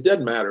toys, it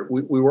doesn't matter.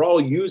 We were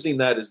all using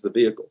that as the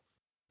vehicle.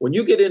 When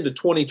you get into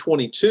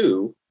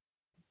 2022,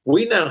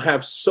 we now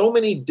have so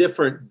many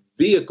different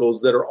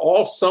vehicles that are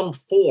all some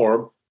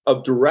form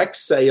of direct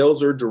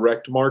sales or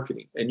direct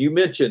marketing. And you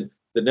mentioned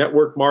the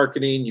network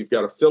marketing, you've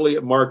got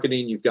affiliate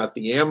marketing, you've got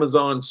the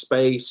Amazon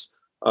space,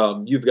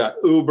 you've got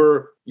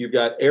Uber, you've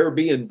got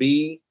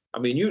Airbnb. I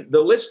mean,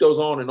 the list goes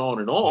on and on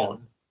and on.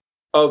 Yeah.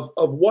 Of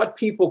what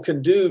people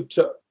can do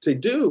to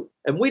do.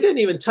 And we didn't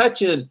even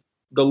touch in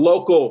the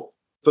local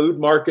food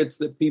markets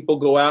that people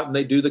go out and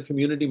they do the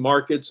community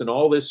markets and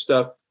all this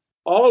stuff.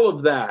 All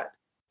of that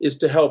is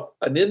to help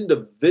an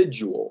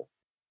individual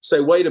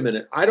say, wait a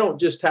minute, I don't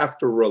just have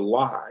to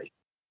rely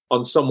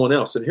on someone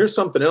else. And here's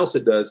something else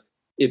it does.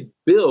 It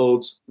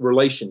builds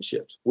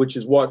relationships, which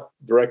is what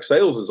direct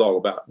sales is all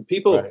about. And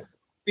people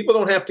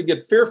don't have to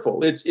get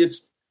fearful.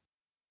 It's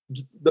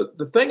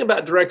the thing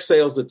about direct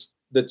sales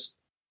that's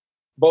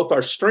both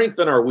our strength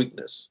and our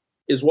weakness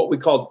is what we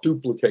call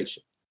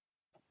duplication.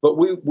 But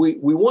we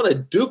want to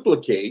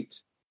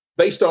duplicate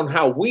based on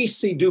how we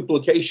see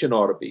duplication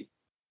ought to be.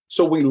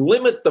 So we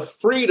limit the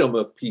freedom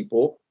of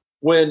people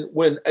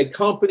when a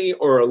company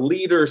or a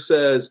leader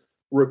says,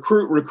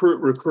 recruit,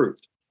 recruit, recruit.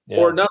 Yeah.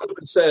 Or another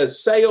one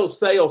says, sales,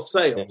 sales,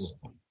 sales.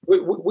 Yeah.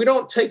 We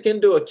don't take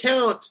into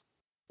account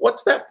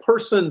what's that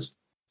person's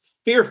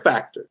fear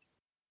factor.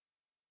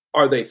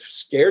 Are they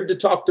scared to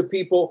talk to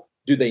people?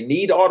 Do they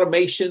need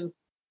automation?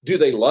 Do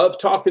they love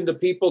talking to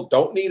people?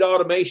 Don't need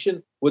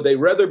automation? Would they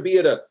rather be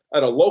at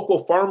a local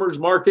farmer's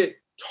market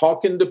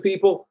talking to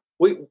people?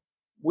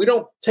 We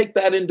don't take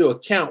that into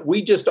account.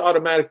 We just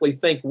automatically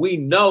think we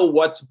know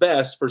what's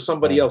best for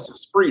somebody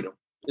else's freedom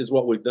is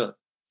what we've done.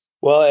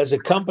 Well, as a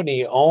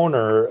company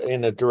owner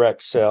in a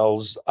direct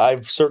sales,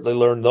 I've certainly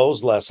learned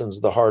those lessons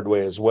the hard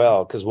way as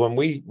well. Because when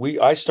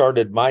I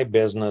started my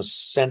business,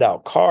 Send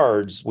Out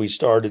Cards, we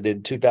started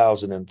in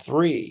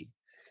 2003.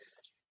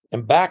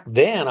 And back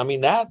then, I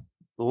mean, that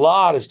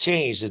lot has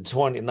changed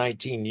in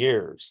 19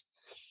 years.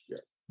 Yeah.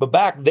 But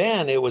back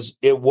then it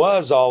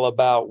was all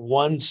about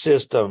one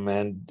system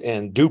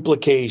and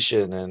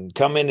duplication and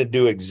come in and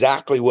do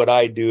exactly what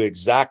I do,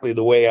 exactly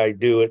the way I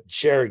do it,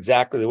 share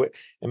exactly the way.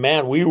 And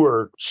man, we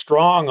were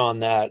strong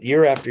on that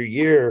year after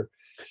year.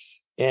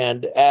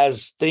 And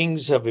as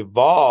things have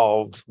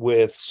evolved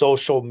with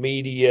social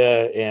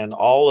media and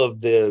all of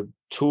the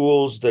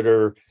tools that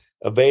are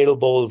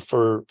available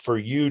for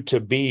you to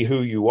be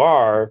who you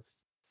are,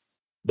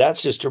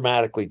 that's just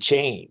dramatically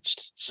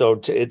changed.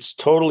 So it's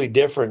totally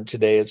different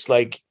today. It's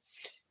like,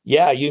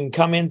 yeah, you can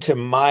come into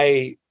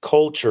my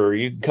culture,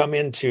 you can come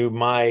into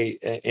my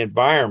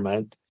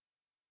environment,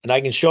 and I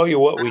can show you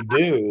what we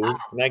do,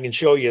 and I can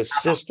show you a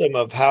system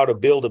of how to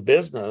build a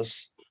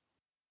business.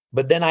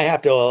 But then I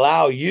have to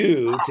allow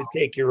you to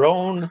take your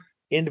own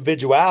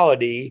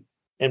individuality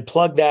and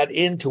plug that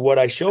into what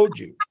I showed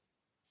you.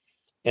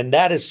 And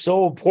that is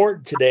so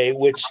important today,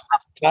 which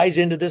ties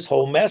into this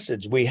whole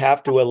message. We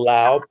have to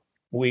allow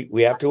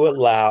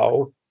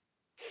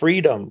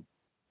freedom.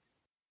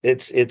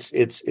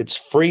 It's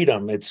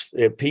freedom. It's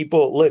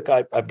people, look,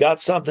 I've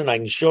got something, I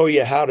can show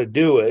you how to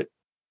do it,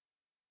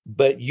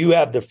 but you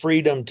have the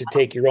freedom to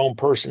take your own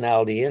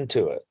personality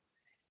into it.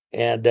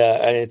 And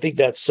I think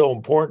that's so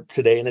important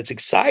today. And it's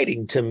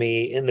exciting to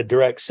me in the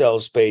direct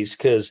sales space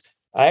because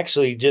I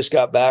actually just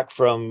got back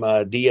from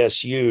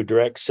DSU,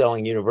 Direct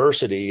Selling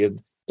University, and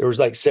there was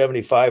like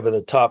 75 of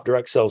the top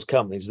direct sales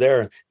companies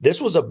there.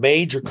 This was a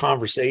major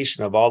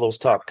conversation of all those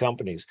top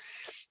companies.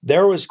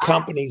 There was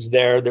companies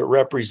there that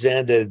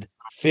represented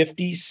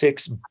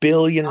 $56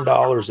 billion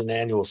in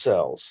annual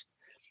sales.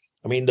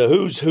 I mean, the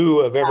who's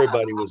who of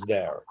everybody was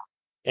there.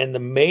 And the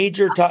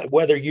major,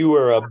 whether you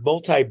were a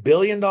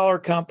multi-billion-dollar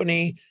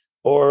company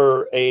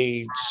or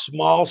a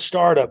small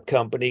startup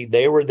company,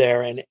 they were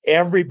there, and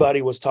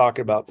everybody was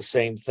talking about the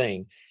same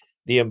thing: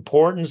 the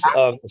importance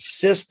of a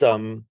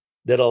system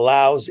that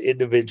allows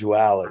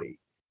individuality.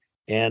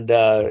 And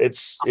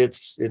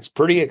it's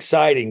pretty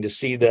exciting to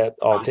see that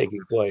all taking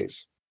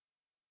place.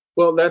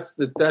 Well, that's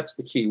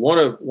the key. One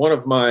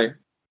of my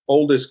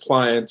oldest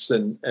clients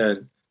and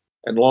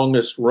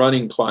longest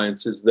running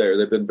clients is there.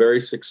 They've been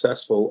very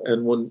successful.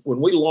 And when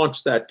we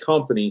launched that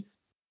company,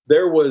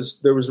 there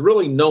was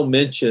really no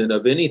mention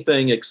of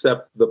anything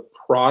except the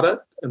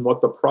product and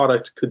what the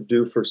product could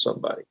do for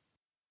somebody.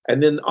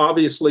 And then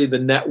obviously the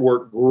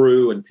network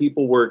grew and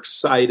people were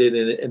excited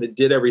and it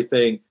did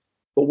everything.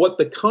 But what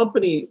the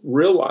company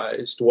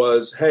realized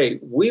was, hey,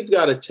 we've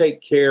got to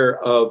take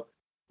care of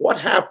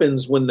what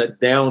happens when the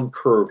down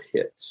curve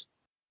hits.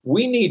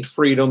 We need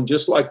freedom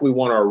just like we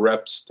want our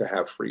reps to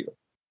have freedom.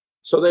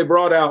 So they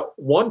brought out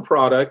one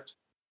product,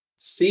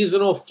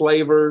 seasonal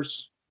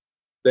flavors.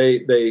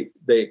 They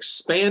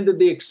expanded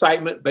the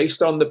excitement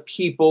based on the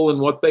people and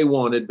what they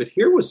wanted. But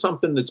here was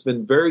something that's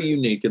been very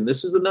unique. And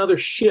this is another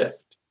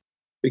shift.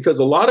 Because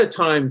a lot of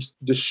times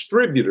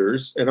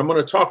distributors, and I'm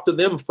going to talk to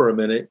them for a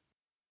minute,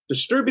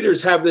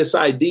 distributors have this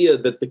idea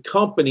that the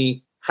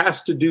company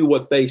has to do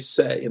what they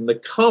say, and the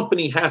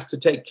company has to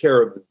take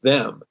care of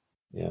them.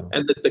 Yeah.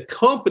 And that the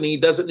company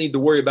doesn't need to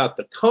worry about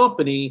the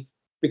company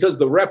because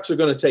the reps are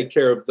going to take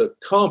care of the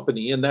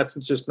company. And that's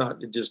just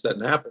not, it just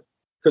doesn't happen.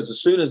 Because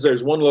as soon as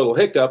there's one little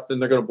hiccup, then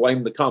they're going to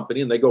blame the company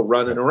and they go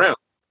running around.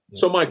 Yeah.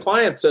 So my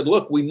client said,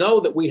 look, we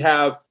know that we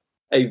have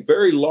a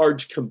very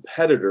large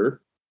competitor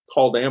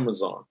called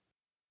Amazon.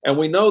 And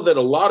we know that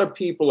a lot of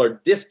people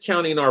are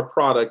discounting our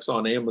products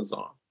on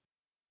Amazon.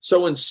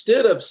 So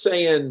instead of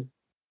saying,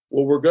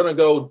 well, we're going to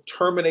go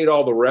terminate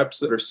all the reps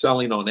that are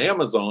selling on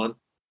Amazon,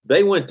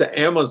 they went to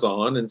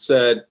Amazon and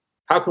said,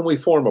 how can we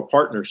form a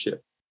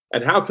partnership?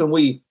 And how can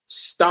we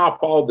stop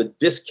all the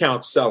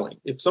discount selling?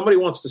 If somebody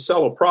wants to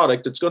sell a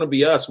product, it's going to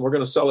be us, and we're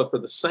going to sell it for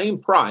the same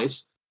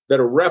price that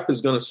a rep is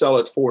going to sell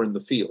it for in the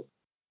field.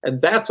 And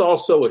that's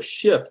also a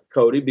shift,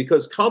 Kody,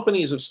 because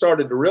companies have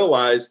started to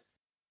realize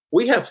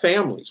we have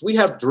families, we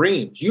have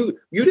dreams. You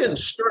didn't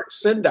start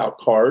send out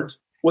cards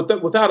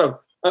without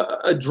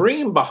a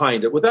dream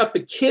behind it, without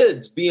the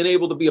kids being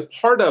able to be a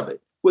part of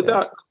it,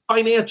 without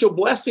financial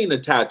blessing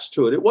attached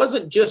to it. It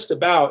wasn't just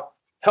about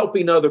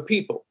helping other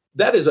people.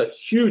 That is a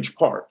huge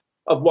part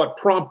of what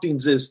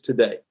Promptings is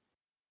today.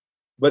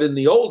 But in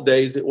the old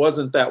days, it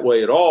wasn't that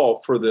way at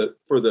all.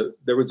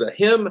 There was a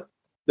him,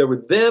 there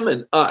were them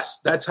and us.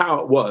 That's how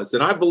it was.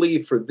 And I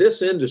believe for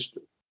this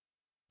industry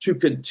to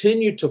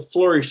continue to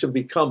flourish and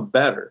become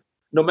better,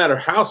 no matter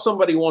how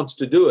somebody wants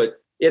to do it,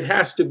 it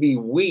has to be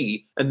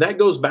we. And that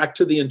goes back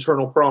to the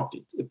internal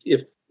promptings.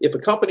 If a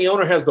company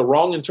owner has the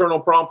wrong internal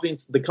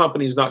promptings, the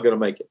company's not going to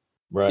make it.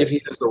 Right. If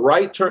he has the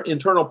right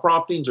internal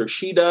promptings, or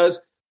she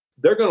does,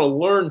 they're going to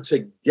learn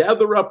to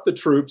gather up the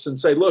troops and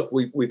say, look,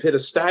 we've hit a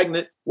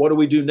stagnant. What do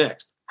we do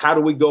next? How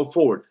do we go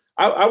forward?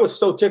 I was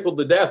so tickled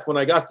to death when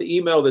I got the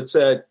email that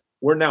said,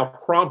 we're now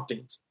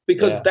Promptings,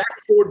 because that's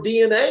your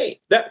DNA.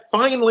 That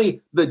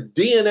finally the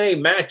DNA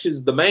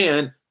matches the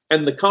man,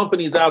 and the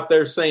company's out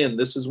there saying,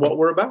 this is what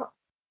we're about.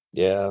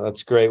 Yeah,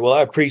 that's great. Well,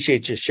 I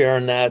appreciate you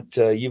sharing that.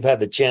 You've had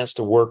the chance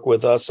to work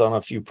with us on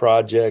a few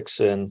projects,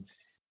 and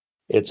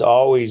it's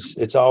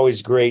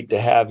always great to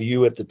have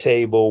you at the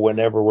table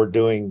whenever we're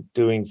doing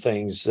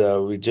things.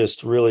 We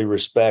just really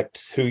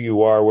respect who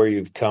you are, where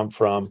you've come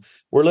from.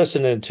 We're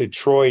listening to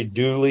Troy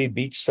Dooley,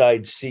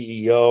 Beachside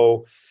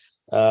CEO,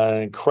 an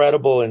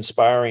incredible,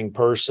 inspiring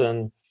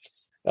person,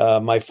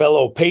 my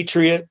fellow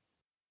patriot,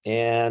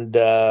 and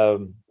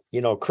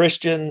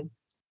Christian,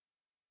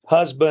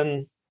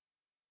 husband,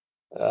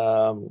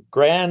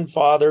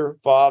 grandfather,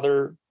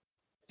 father,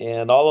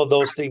 and all of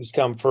those things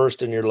come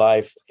first in your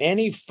life.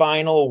 Any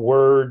final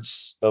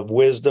words of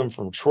wisdom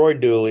from Troy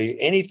Dooley?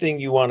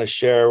 Anything you want to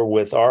share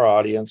with our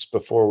audience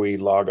before we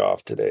log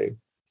off today?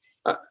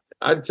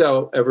 I'd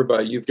tell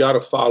everybody, you've got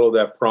to follow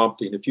that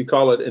prompting. If you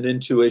call it an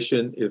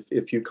intuition,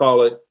 if you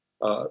call it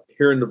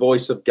hearing the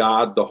voice of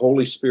God, the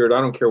Holy Spirit,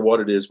 I don't care what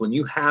it is. When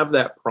you have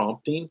that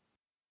prompting,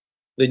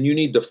 then you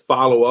need to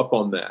follow up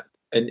on that,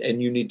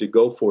 and you need to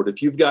go for it.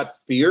 If you've got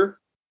fear,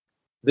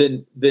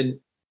 then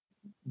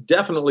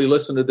definitely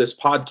listen to this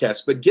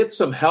podcast, but get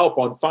some help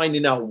on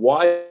finding out,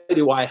 why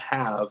do I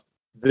have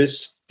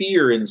this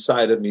fear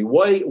inside of me?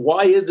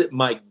 Why is it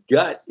my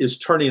gut is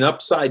turning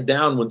upside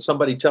down when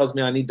somebody tells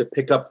me I need to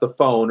pick up the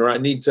phone, or I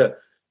need to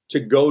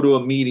go to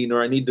a meeting,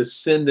 or I need to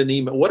send an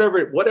email?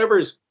 Whatever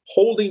is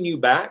holding you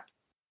back,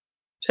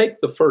 take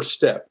the first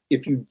step.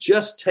 If you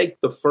just take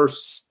the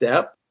first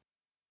step,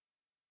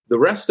 the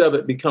rest of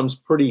it becomes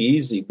pretty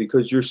easy,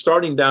 because you're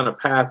starting down a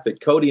path that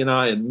Kody and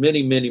I and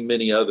many, many,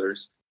 many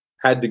others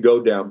had to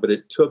go down, but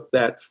it took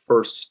that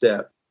first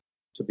step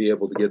to be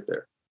able to get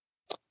there.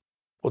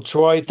 Well,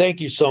 Troy,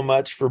 thank you so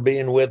much for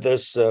being with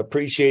us.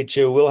 Appreciate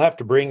you. We'll have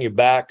to bring you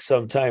back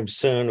sometime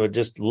soon. Would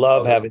just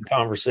love having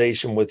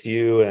conversation with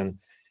you. And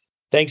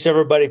thanks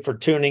everybody for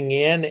tuning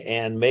in,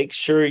 and make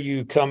sure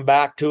you come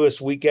back to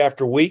us week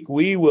after week.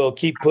 We will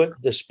keep putting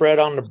the spread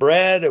on the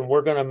bread, and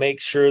we're going to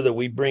make sure that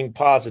we bring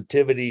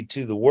positivity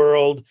to the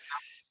world.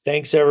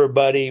 Thanks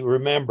everybody.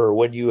 Remember,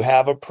 when you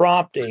have a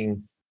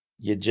prompting,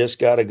 you just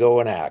got to go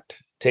and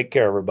act. Take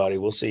care, everybody.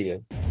 We'll see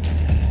you.